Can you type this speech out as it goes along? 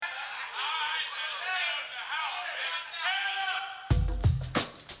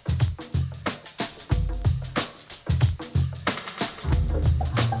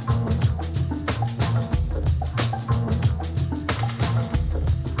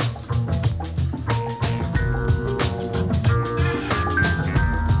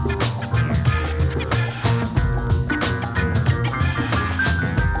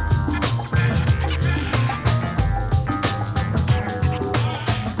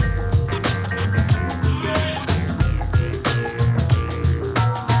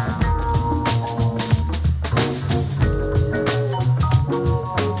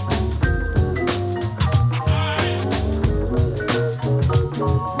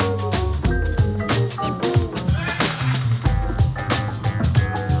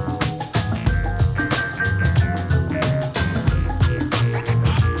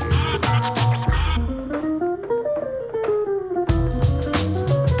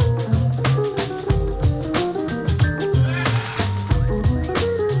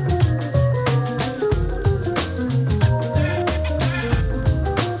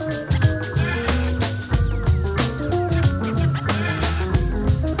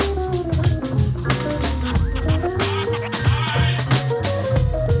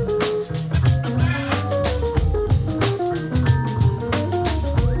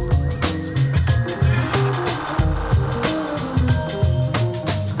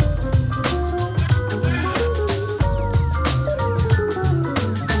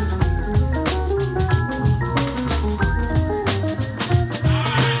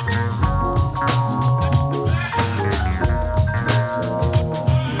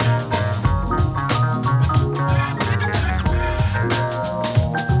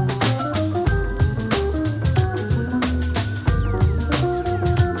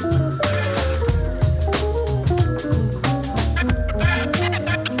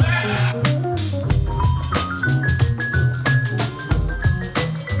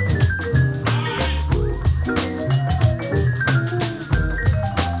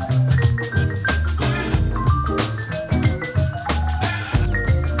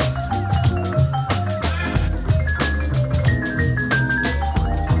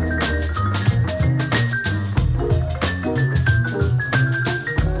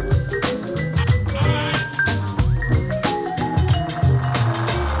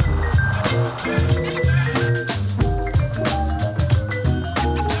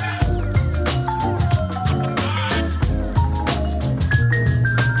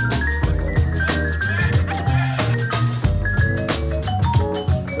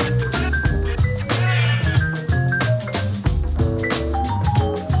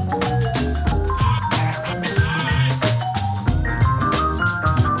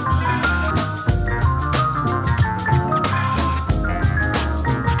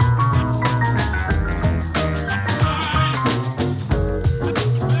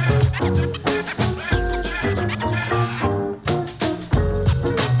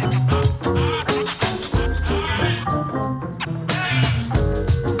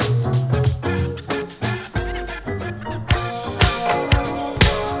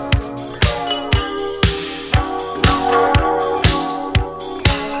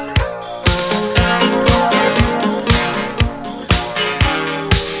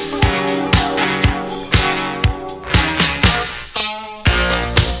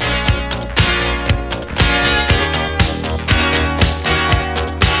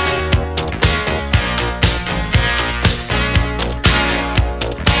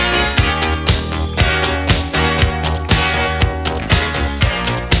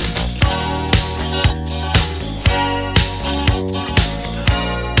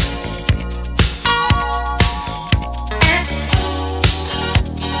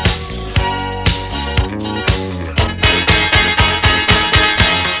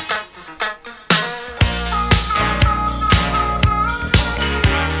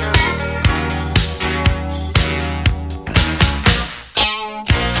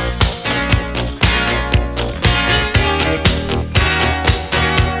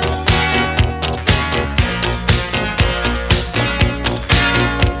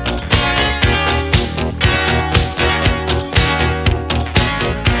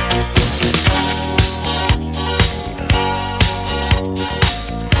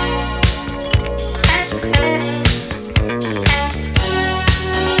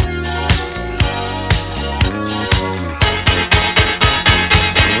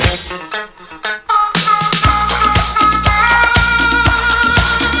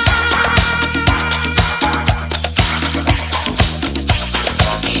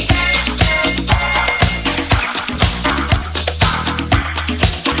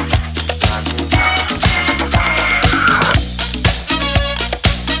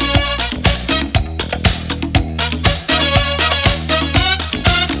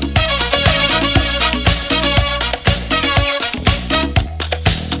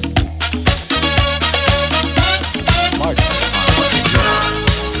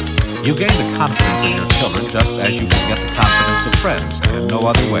You gain the confidence of your children just as you can get the confidence of friends, and in no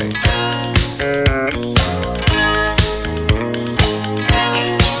other way.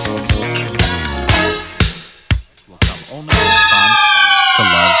 Will come only in response to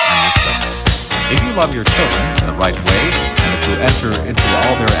love and respect. If you love your children in the right way, and if you enter into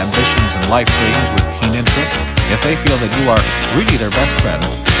all their ambitions and life dreams with keen interest, if they feel that you are really their best friend,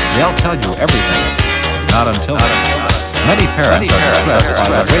 they'll tell you everything. Not until then. Many parents are distressed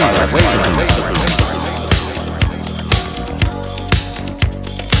by the waywardness of their children.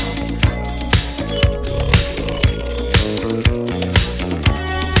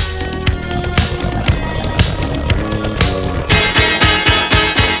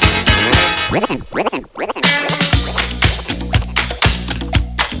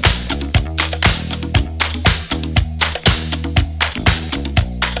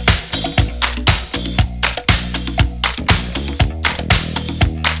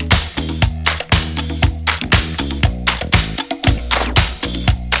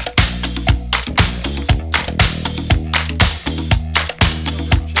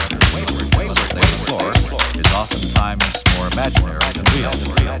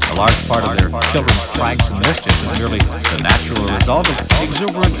 A large part of their children's pranks and mischief is merely the natural result of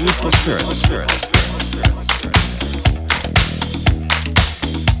exuberant youthful spirits.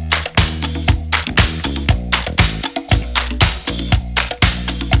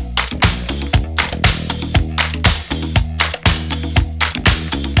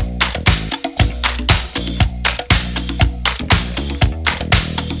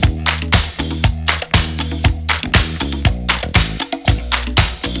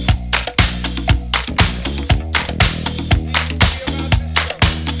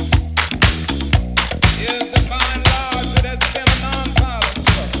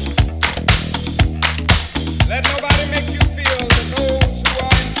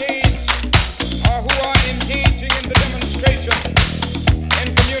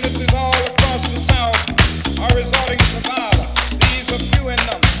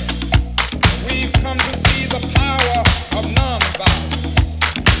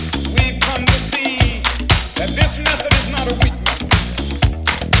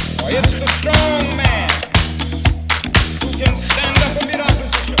 It's the strong man who can stand up amid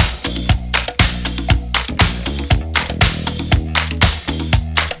opposition.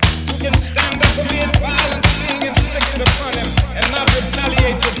 Who can stand up amid violence being inflicted upon him and not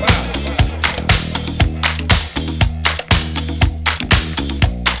retaliate with violence.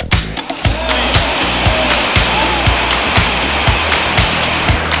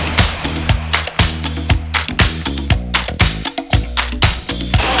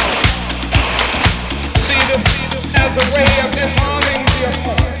 As a way of disarming the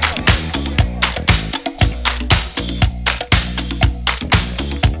opponent.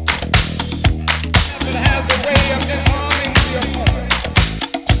 It has a way of disarming the opponent.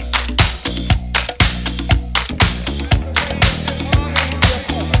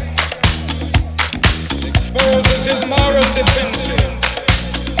 It exposes his moral defenses.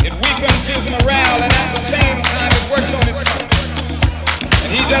 It weakens his morale, and at the same time it works on his conscience.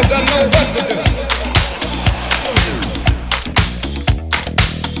 And he just doesn't know what to do.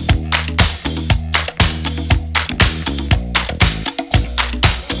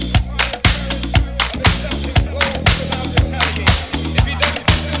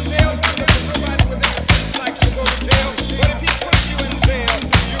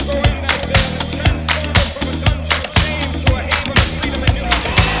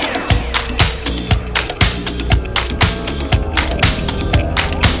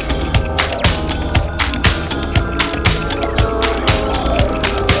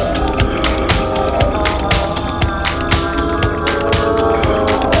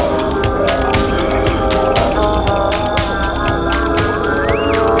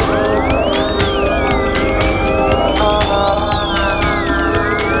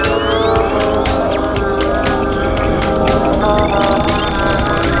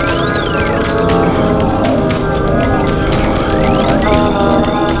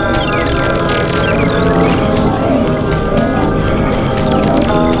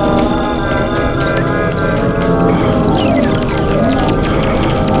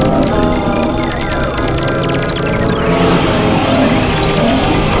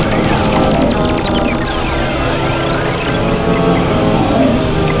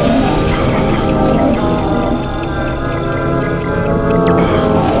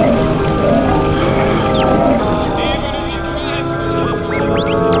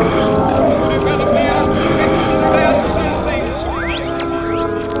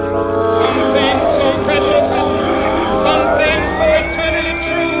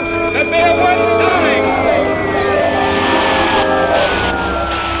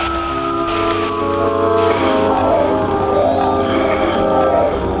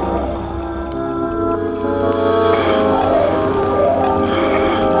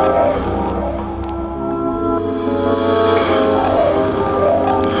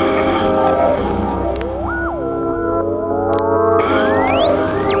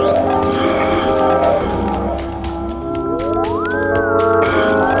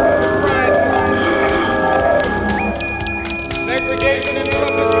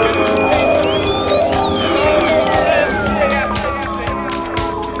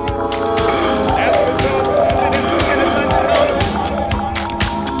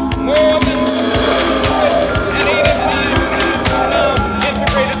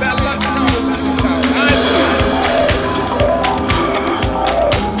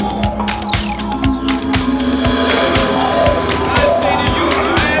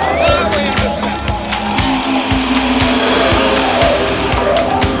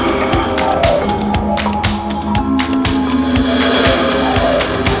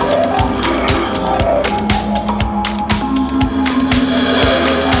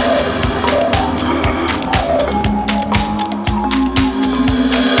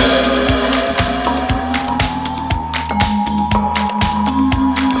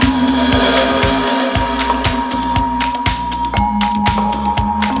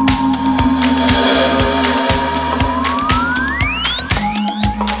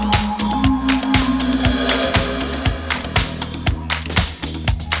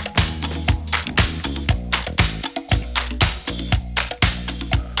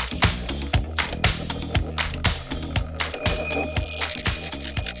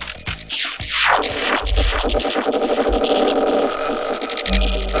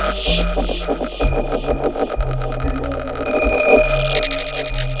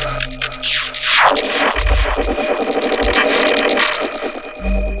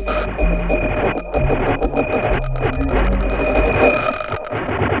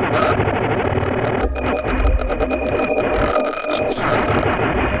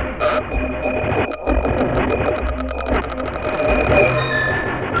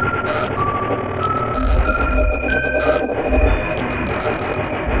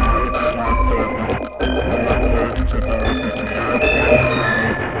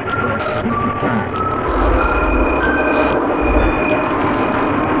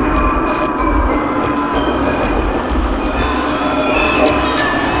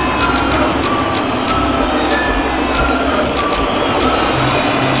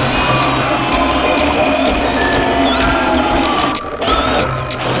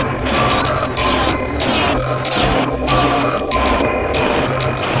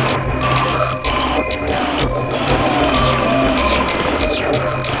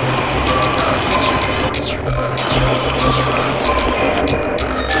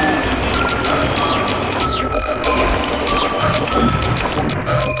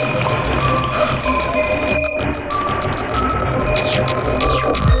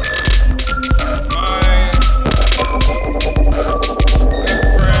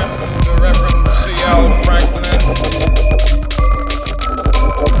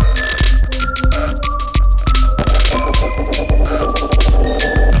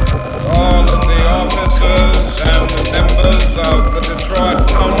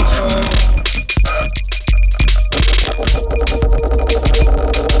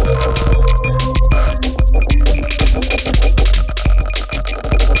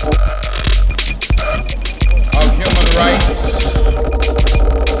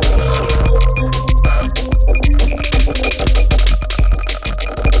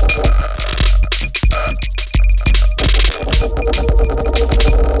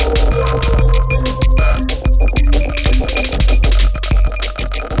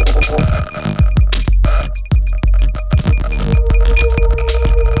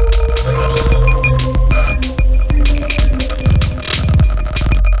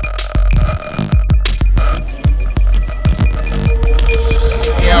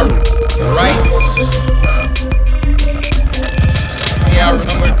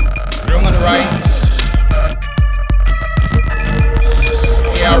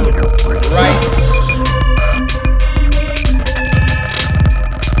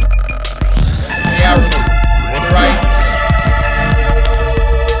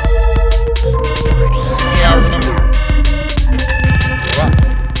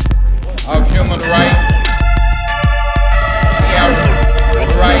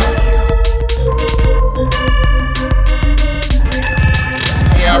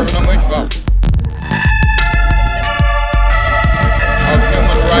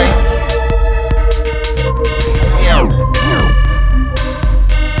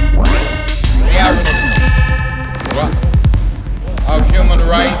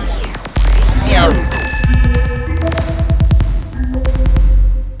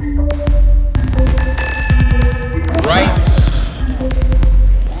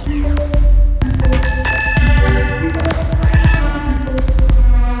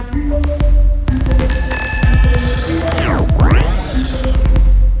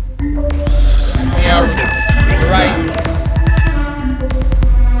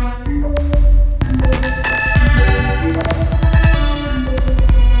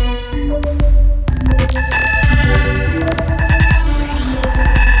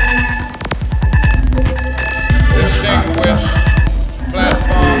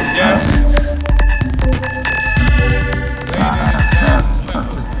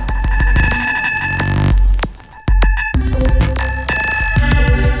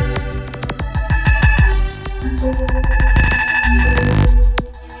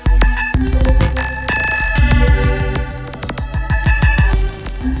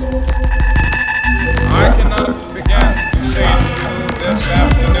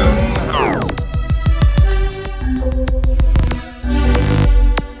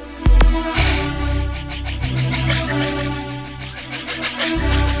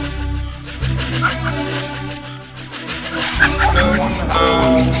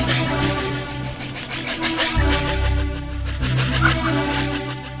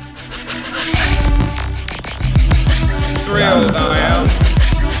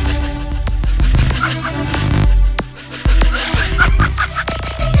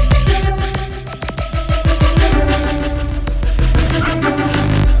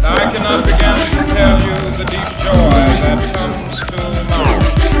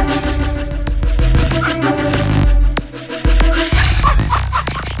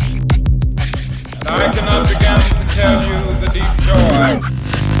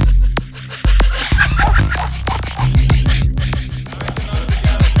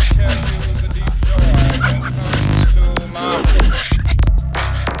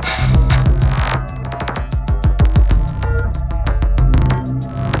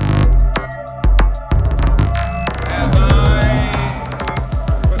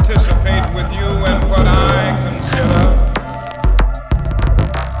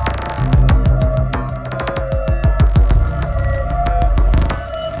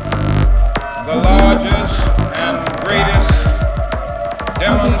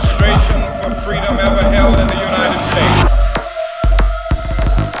 demonstration for freedom ever held in the United States.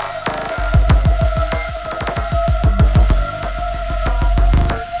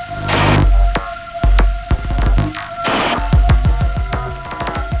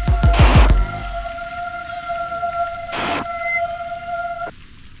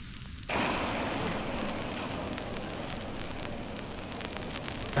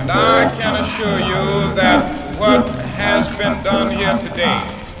 And I can assure you that what has been done here today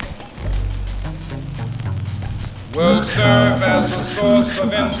will serve as a source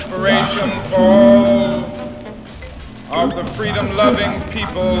of inspiration for all of the freedom-loving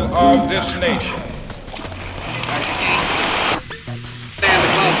people of this nation.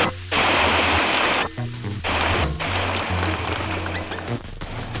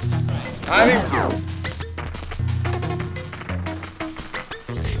 I think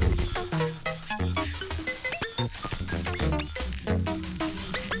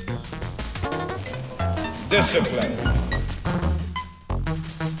discipline.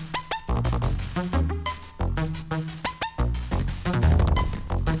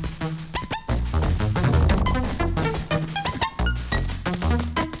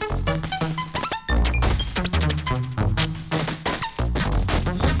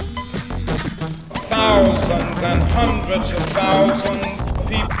 Thousands and hundreds of thousands of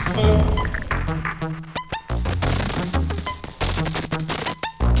people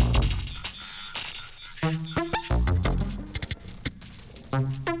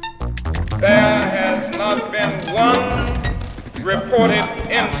there has not been one reported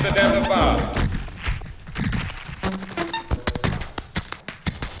incident of violence.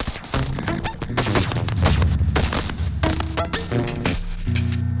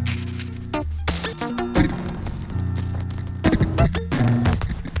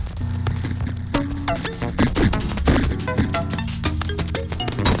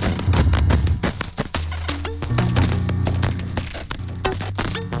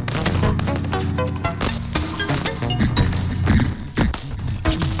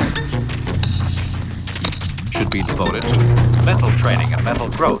 Should be devoted to mental training and mental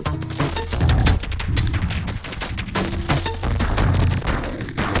growth.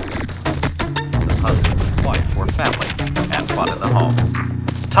 The husband, wife, or family, and fun in the home.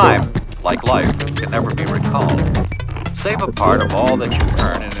 Time, like life, can never be recalled. Save a part of all that you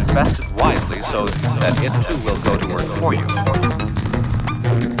earn and invest it wisely so that it too will go to work for you.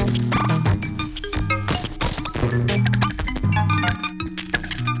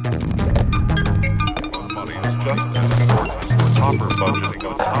 Proper budgeting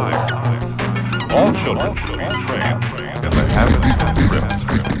of time. All children should be trained in the habits of thrift.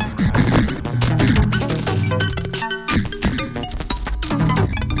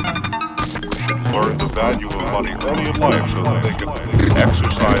 Learn the value of money early in life so that they can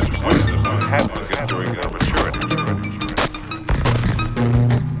exercise wisdom and habit it during their maturity.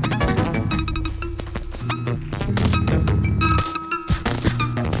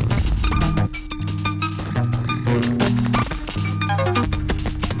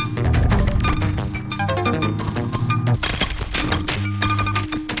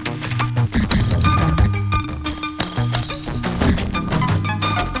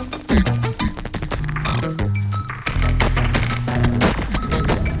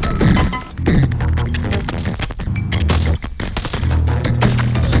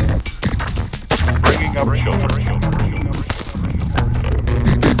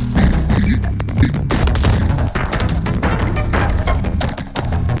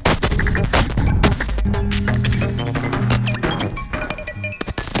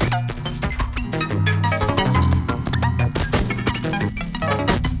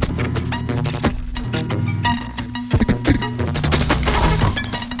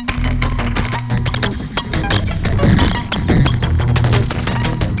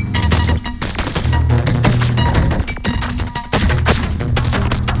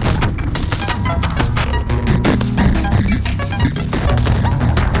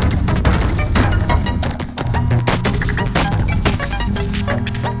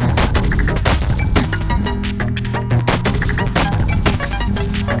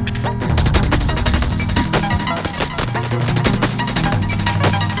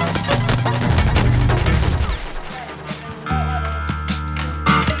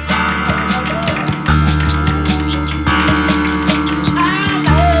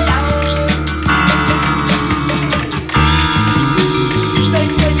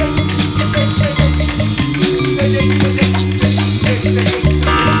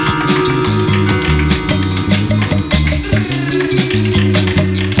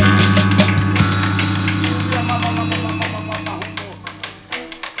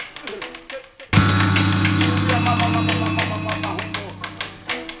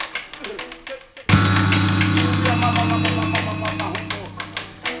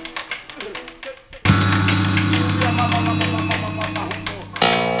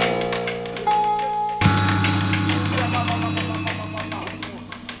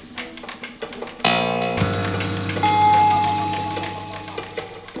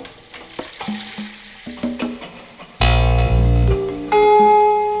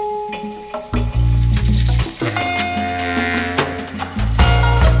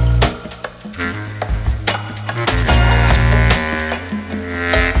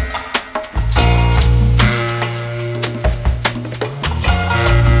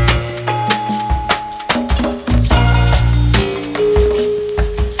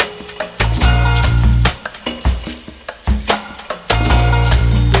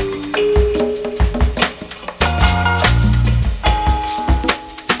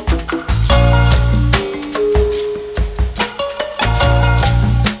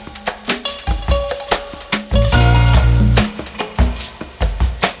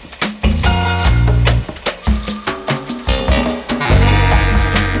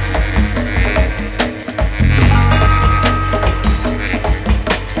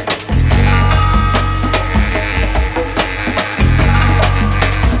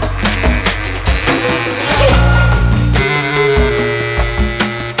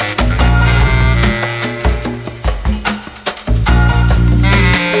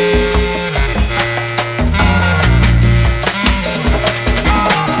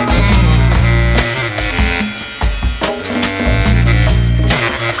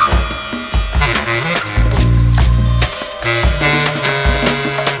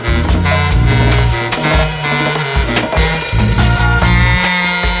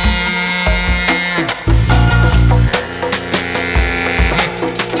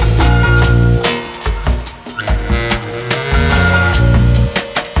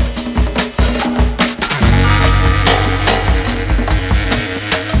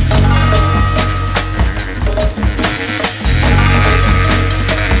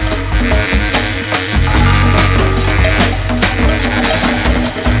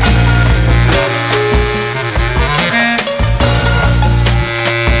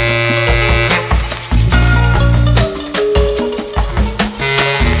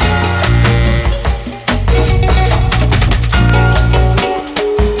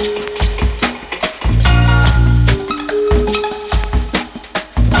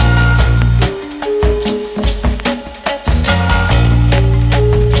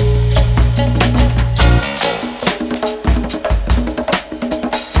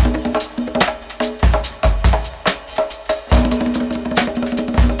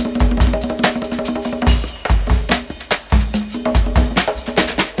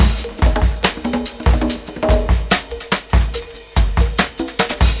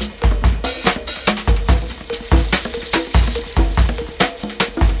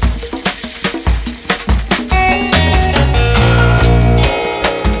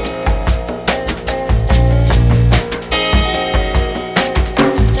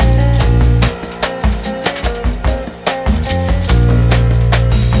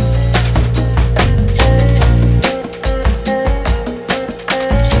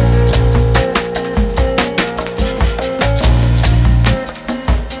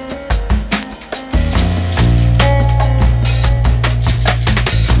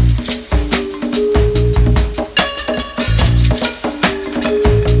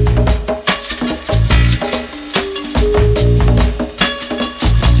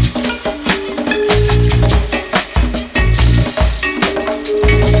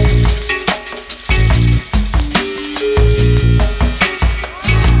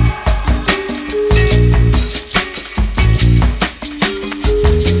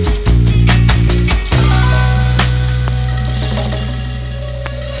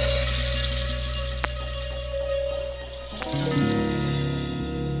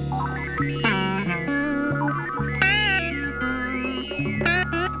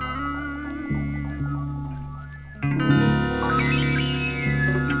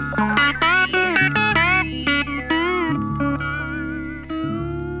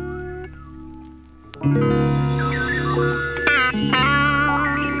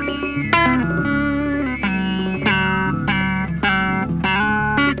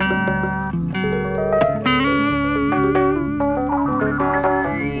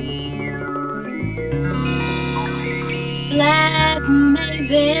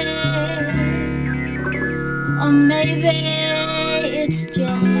 or maybe it's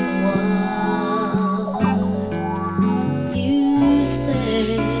just what you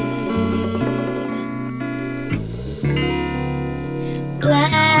say.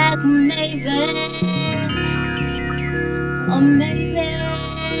 Black maybe, or maybe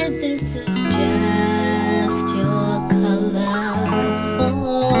this is just your color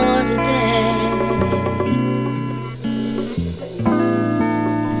for today.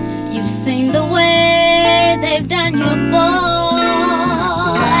 You've seen the way they've done your boy,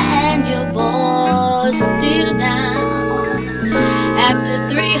 and your boy's still down after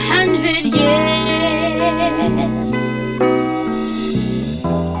 300 years.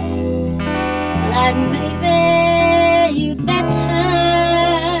 Like maybe you'd better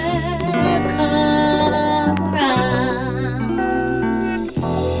come around.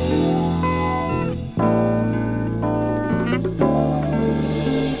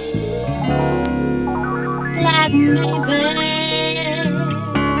 Like maybe,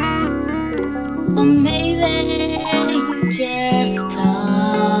 or maybe you just talking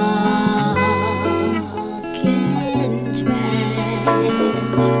trash.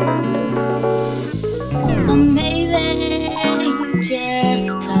 Or maybe you just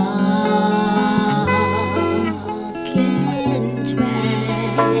talking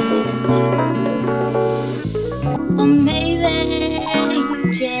trash. Or maybe you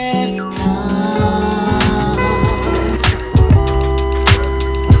just talk.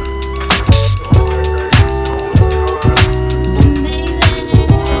 Or maybe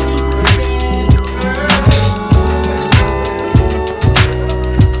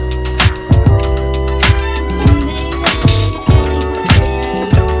you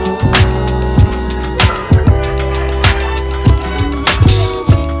just talk.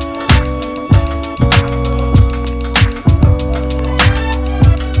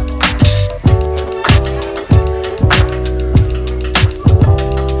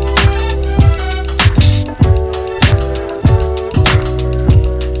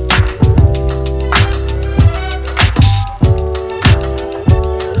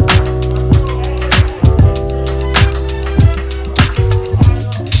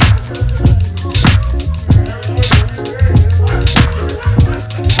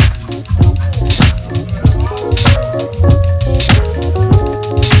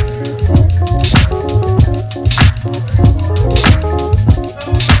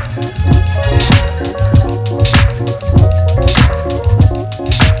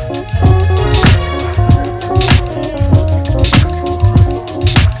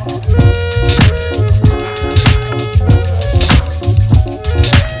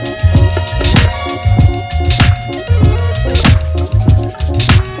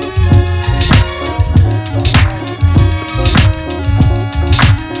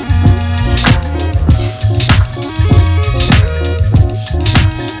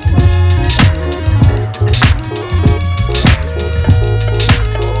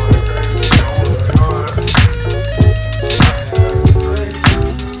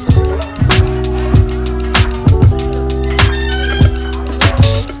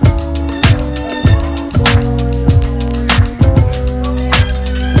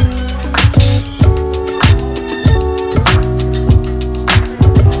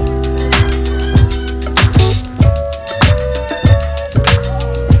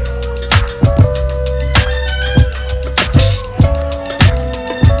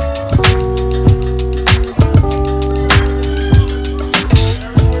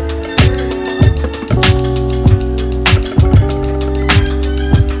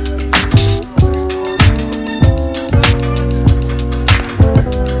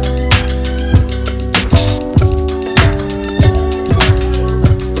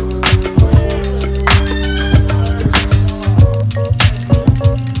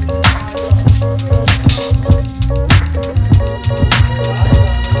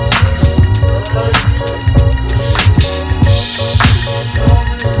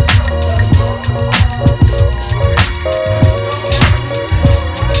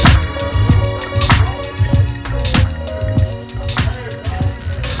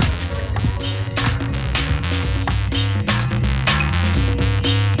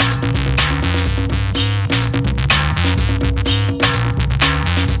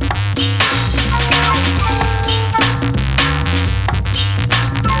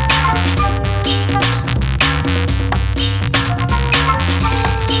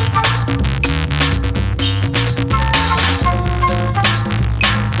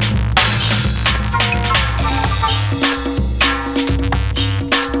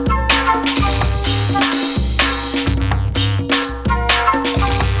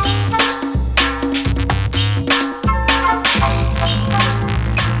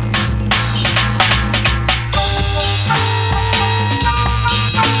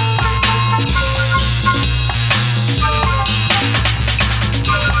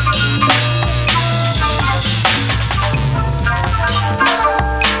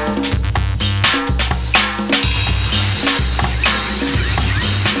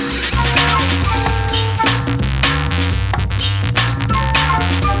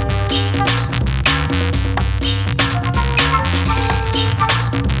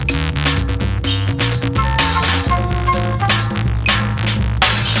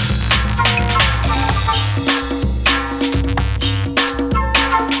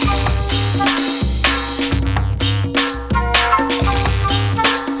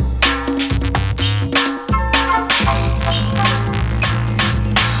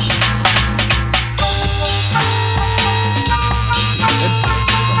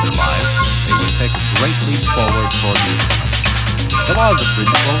 forward toward usefulness. The laws of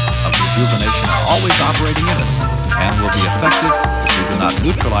principle of rejuvenation are always operating in us and will be effective if we do not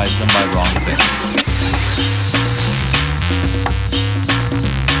neutralize them by wrong thinking.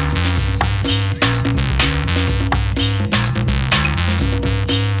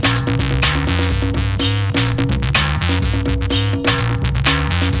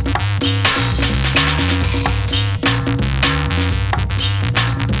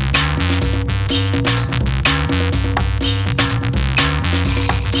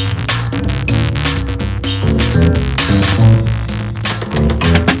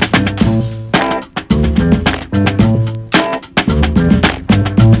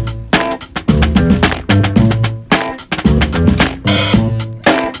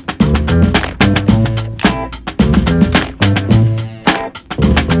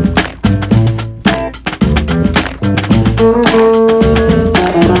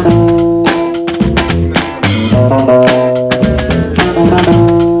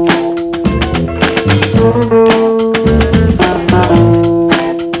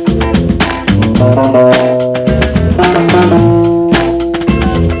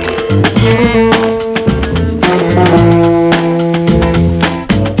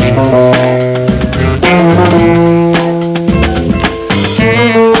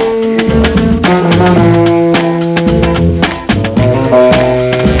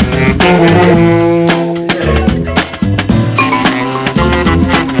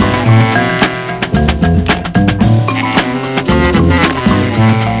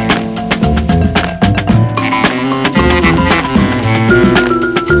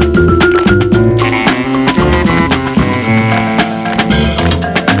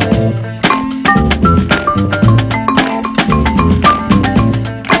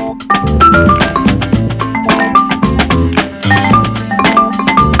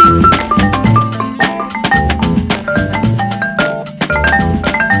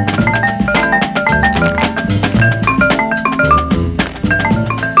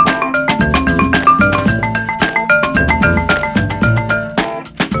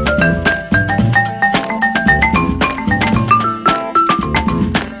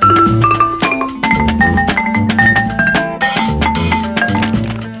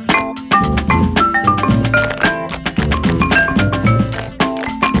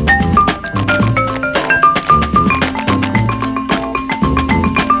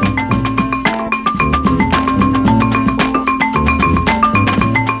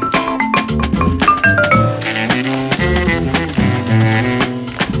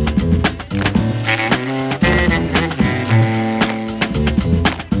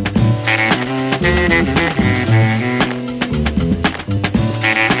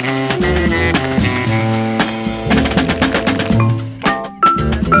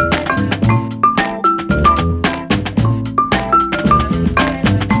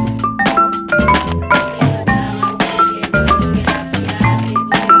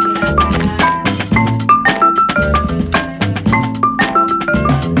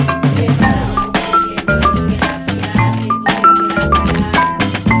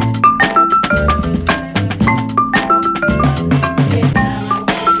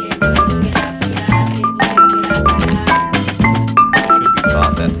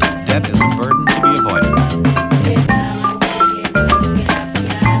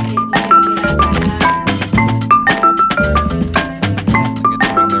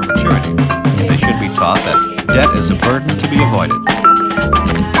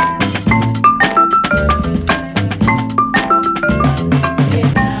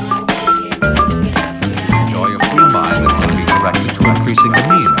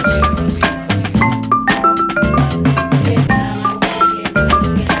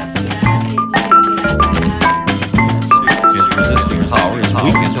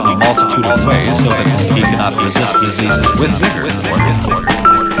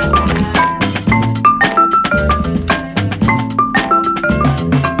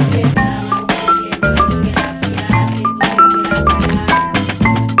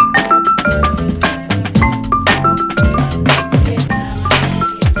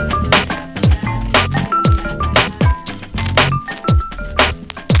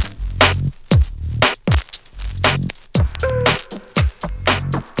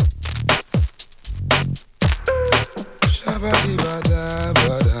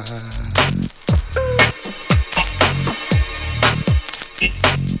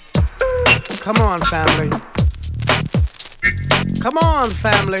 Come on, family. Come on,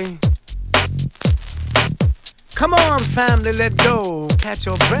 family. Come on, family, let go. Catch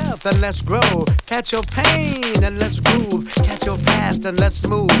your breath and let's grow. Catch your pain and let's groove. Catch your past and let's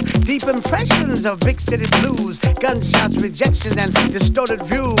move. Deep impressions of big city blues. Gunshots, rejection, and distorted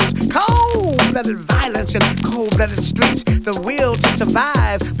views. Cold-blooded violence and cold-blooded streets. The will to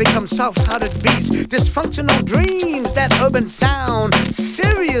survive becomes soft-hearted beats. Dysfunctional dreams, that urban sound.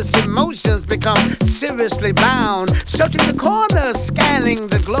 Serious emotions become seriously bound. Searching the corners, scanning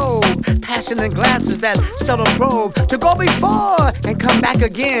the globe. Passion and glances that subtle probe. To go before and come back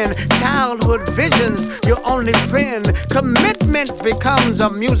again. Childhood visions, your only friend. Commitment becomes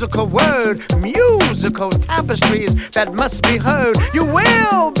a musical word. Musical tapestries that must be heard. You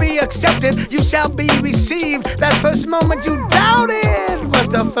will be accepted, you shall be received. That first moment you doubted was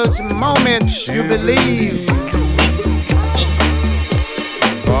the first moment you believed.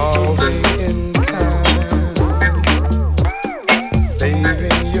 Evolving in time,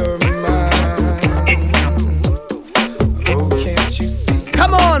 saving your mind. Oh, can't you see?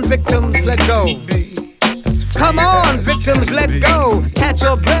 Come on, victims, let go. Come on, victims, let go. Catch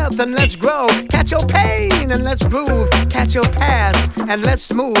your breath and let's grow. Catch your pain and let's groove. Catch your past and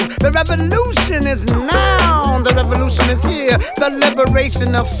let's move. The revolution is now. The revolution is here. The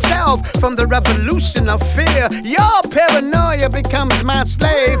liberation of self from the revolution of fear. Your paranoia becomes my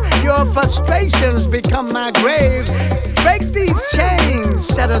slave. Your frustrations become my grave. Break these chains,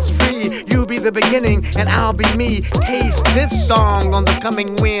 set us free. You be the beginning and I'll be me. Taste this song on the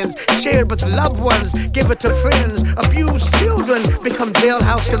coming winds. Share it with loved ones, give it to friends. Abused children become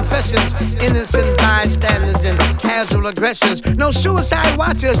jailhouse confessions. Innocent bystanders in casual aggressions. No suicide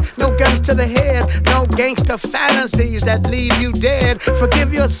watchers, no guns to the head. No gangster fantasies that leave you dead.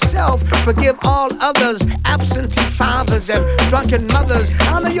 Forgive yourself, forgive all others. Absentee fathers and drunken mothers.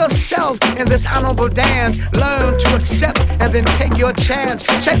 Honor yourself in this honorable dance. Learn to accept and then take your chance.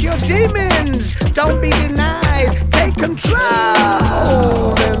 Check your demons, don't be denied. Take control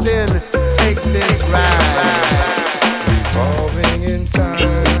and then take this ride. Evolving in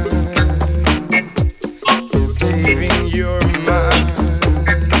time, saving your mind.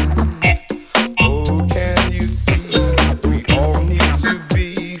 Oh, can you see? We all need to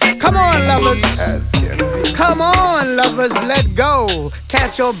be Come on, lovers. as can be. Come on, lovers, let go.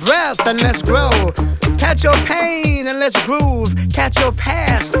 Catch your breath and let's grow. Catch your pain and let's groove. Catch your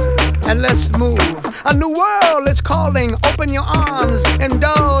past and let's move. A new world is calling. Open your arms.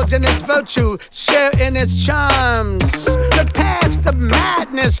 Indulge in its virtue. Share in its charms. Look past the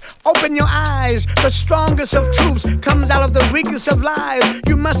madness. Open your eyes. The strongest of troops comes out of the weakest of lives.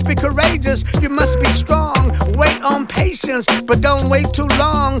 You must be courageous. You must be strong. Wait on patience, but don't wait too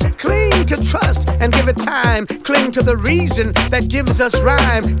long. Cling to trust and give it time. Cling to the reason that gives us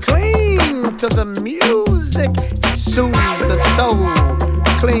rhyme. Cling to the music, soothes the soul.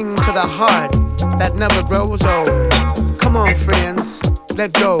 Cling to the heart that never grows old. Come on, friends,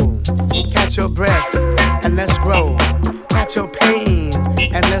 let go. Catch your breath and let's grow. Catch your pain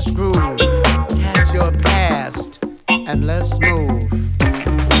and let's groove. Catch your past and let's move.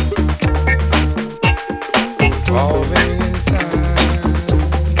 Evolving in time,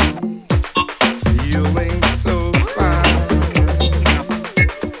 feeling so fine.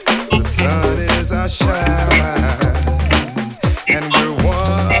 The sun is our shine, and we're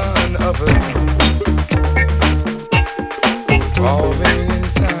one of a. Evolving in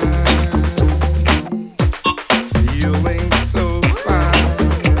time, feeling so fine.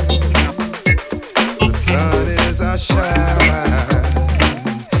 The sun is our shine,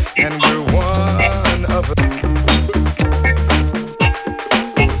 and we're one of a.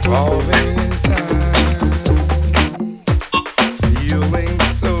 Evolving in time, feeling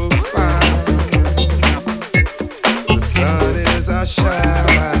so fine. The sun is our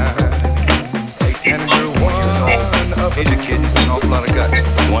shine, and we're one of He's a kid, he's got an awful lot of guts.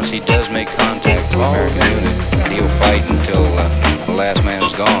 Once he does make contact with American unit, he'll fight until the last man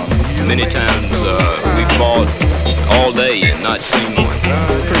is gone. Many times we fought all day and not seen one.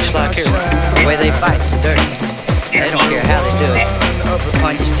 Pretty slack here. The way they fight is dirty. They don't care how they do it.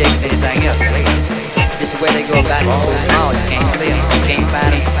 Punches, sticks, anything else. Just the way they go about it. It's so small, you can't see them. You can't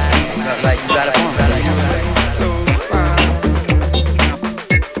fight them. Right up on them. so fine.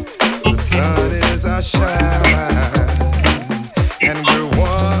 The sun is our shine, and we're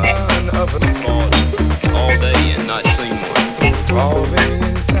one of a. Fought all day and not seen one. Evolving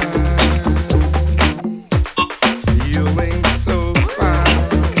in time, feeling so fine.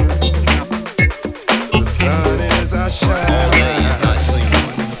 The sun is our shine, All day and not seen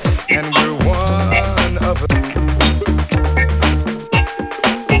one. and we're one of a.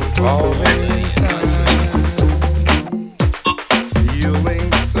 Evolving in time,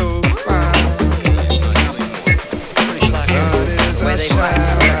 feeling so fine. Not seen one.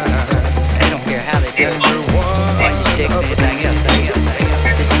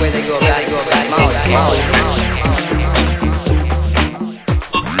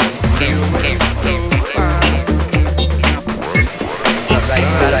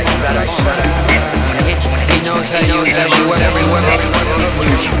 When it hits you, he knows how to use every weapon.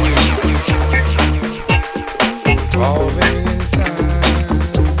 Evolving in time,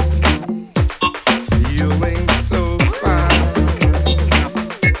 feeling so fine.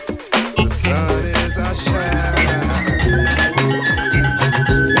 The sun is our shine.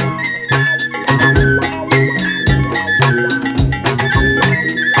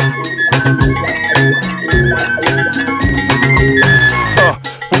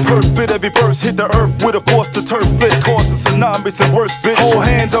 Every verse hit the earth with a force to turf split, causes tsunamis and worse, bitch. Hold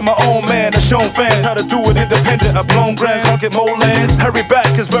hands on my own man, I've shown fans how to do it independent. I've blown grand, can't get more lands. Hurry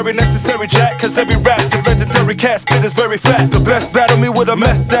back is very necessary, Jack, cause every rap to legendary cat spit is very fat. The best battle me with a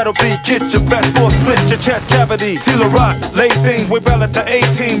mess, that'll be get your best or split your chest cavity. Teal rock, lay things way well at the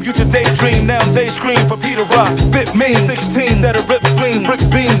A-team. You to daydream, now they scream for Peter Rock. Spit mean 16s that'll rip spleens, bricks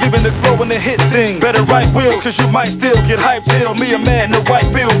beams, even explode when they hit things. Better right wheels, cause you might still get hyped till me a man in the white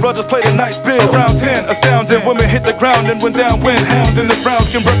field. Brothers play the nice bill. Around 10, astounding. Women hit the ground and went downwind. Hounding the brown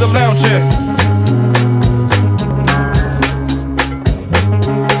skin brother lounging.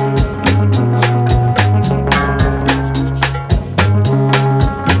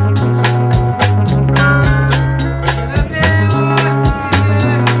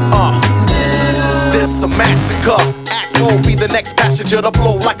 This a massacre. Acro be the next passenger to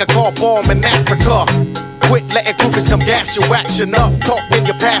blow like a car bomb in Africa. Quit letting groupies come gas your action up. Talking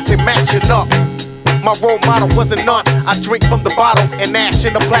your past and matching up. My role model wasn't none. I drink from the bottle and ash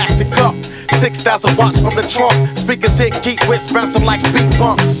in a plastic cup. 6,000 watts from the trunk. Speakers hit geek wits bouncing like speed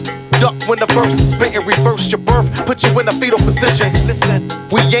bumps. Duck when the verse is spitting, reverse your birth, put you in a fetal position. Listen,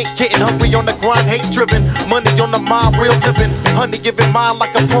 we ain't getting hungry on the grind, hate driven. Money on the mind, real living. Honey giving mine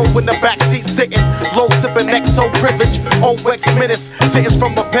like a pro in the backseat sitting. Low sipping, XO privilege, OX minutes. Sentence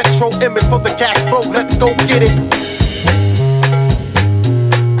from a petrol image for the cash flow, let's go get it.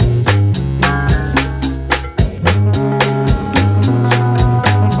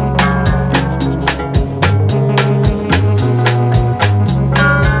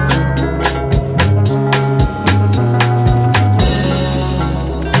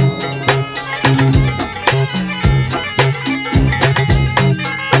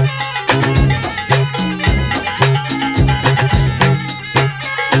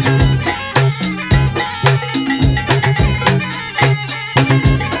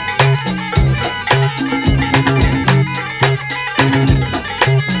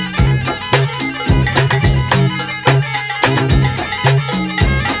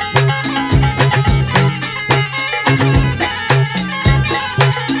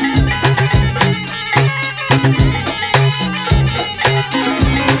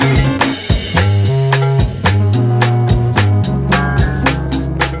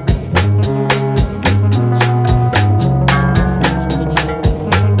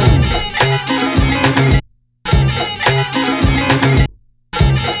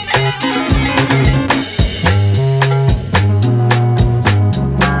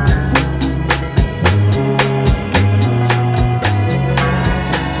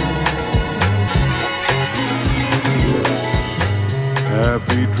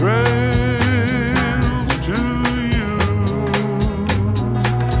 Happy trails to you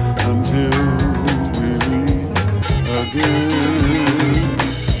until we meet again.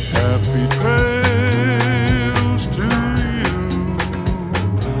 Happy trails to you.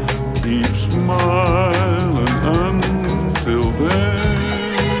 Keep smiling until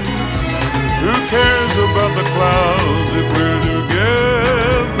then. Who cares about the clouds if we're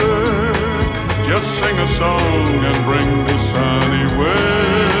together? Just sing a song and bring the sunny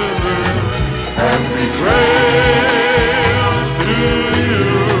weather. Happy trails to you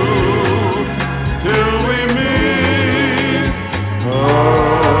till we meet again.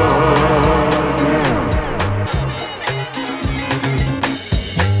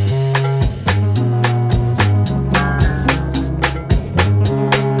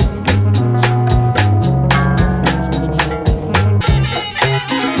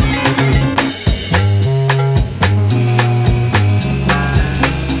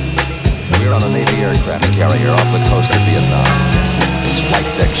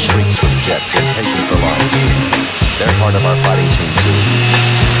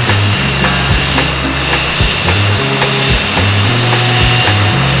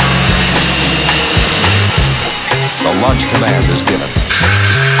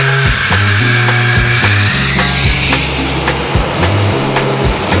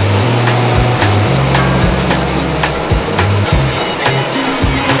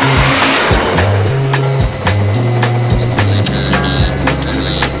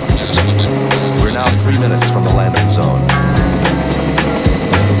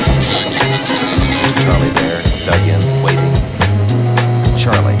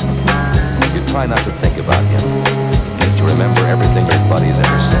 try not to think about him, but you remember everything your buddies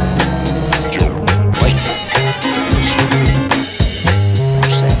ever said. It's Joe. What?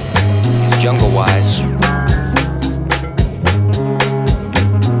 He's jungle wise.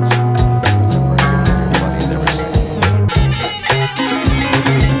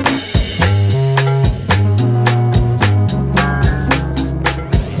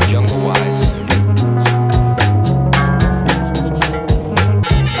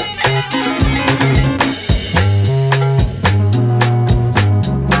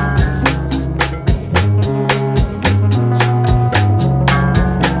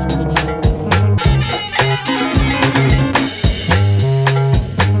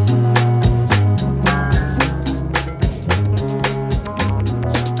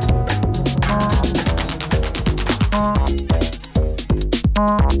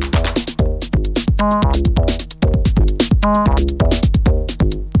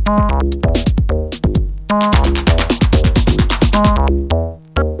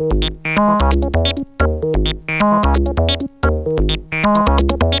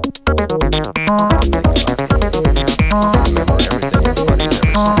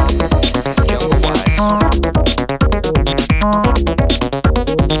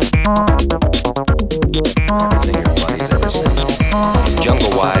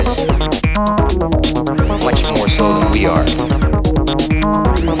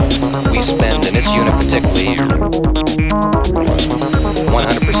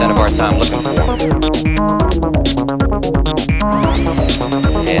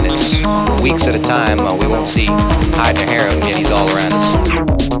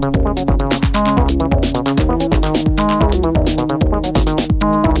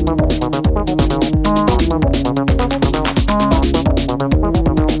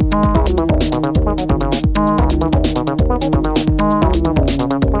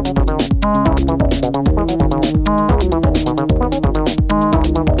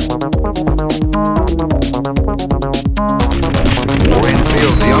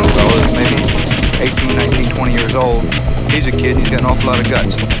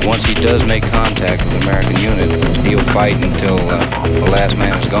 Once he does make contact with the American unit, he'll fight until the last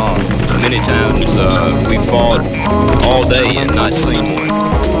man is gone. Many times we fought all day and not seen one.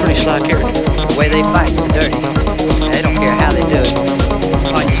 Pretty sly character. The way they fight's dirty. They don't care how they do it.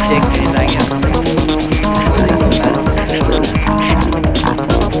 Pointy sticks, anything else. That's the way they go about it.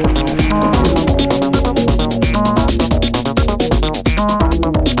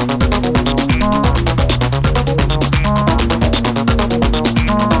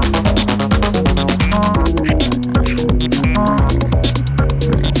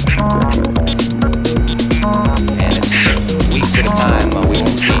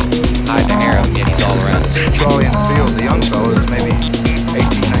 Charlie in the field, the young fellow is maybe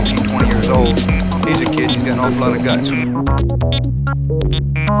 18, 19, 20 years old. He's a kid, he's got an awful lot of guts.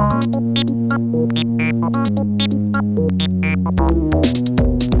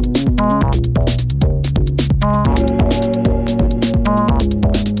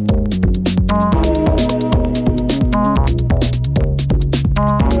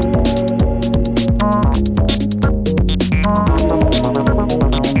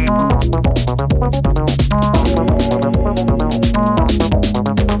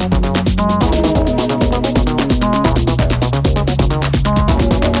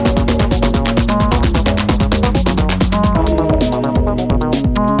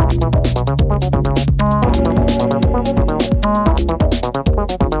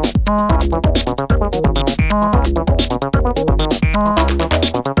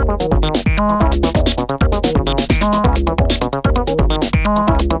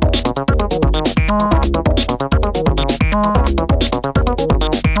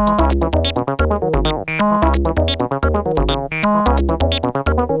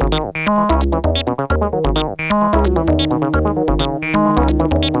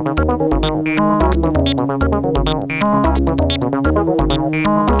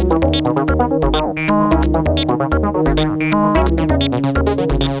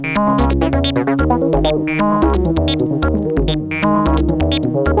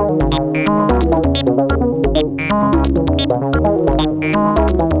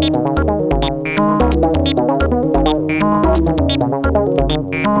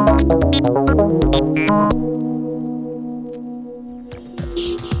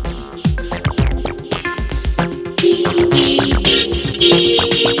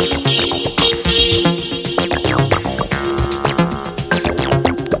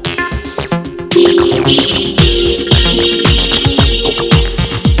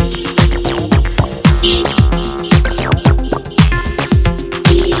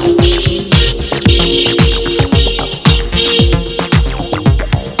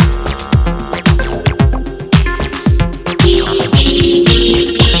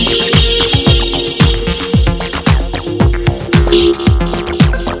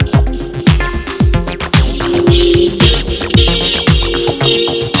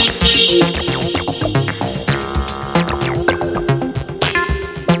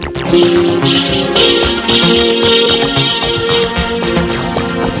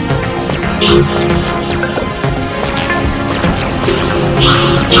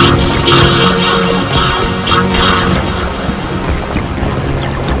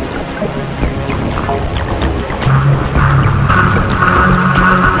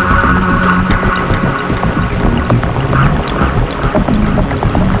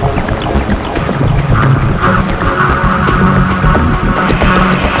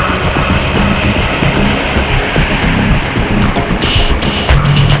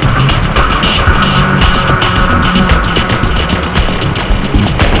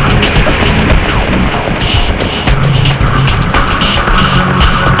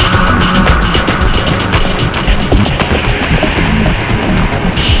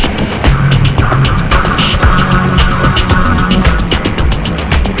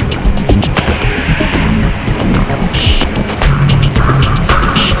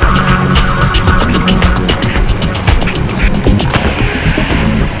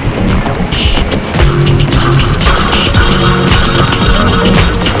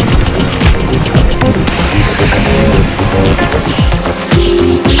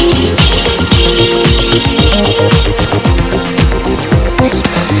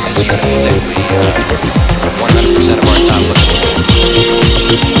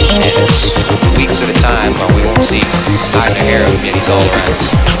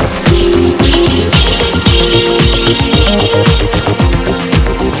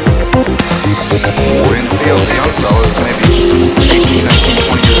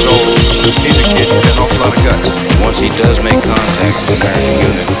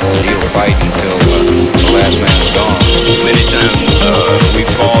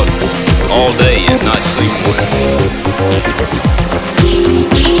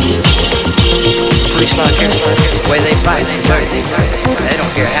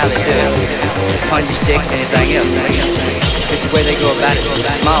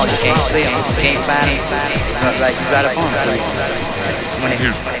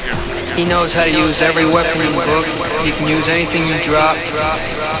 He knows how to use every weapon in the book. He can use anything you drop.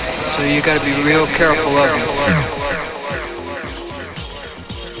 So you gotta be real careful of him.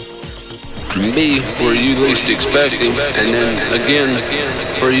 Can be where you least expect him, and then again,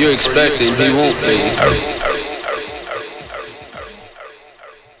 where you expect him, he won't be.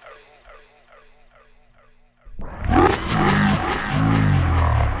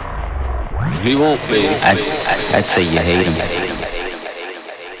 He won't be. I'd say you hate him.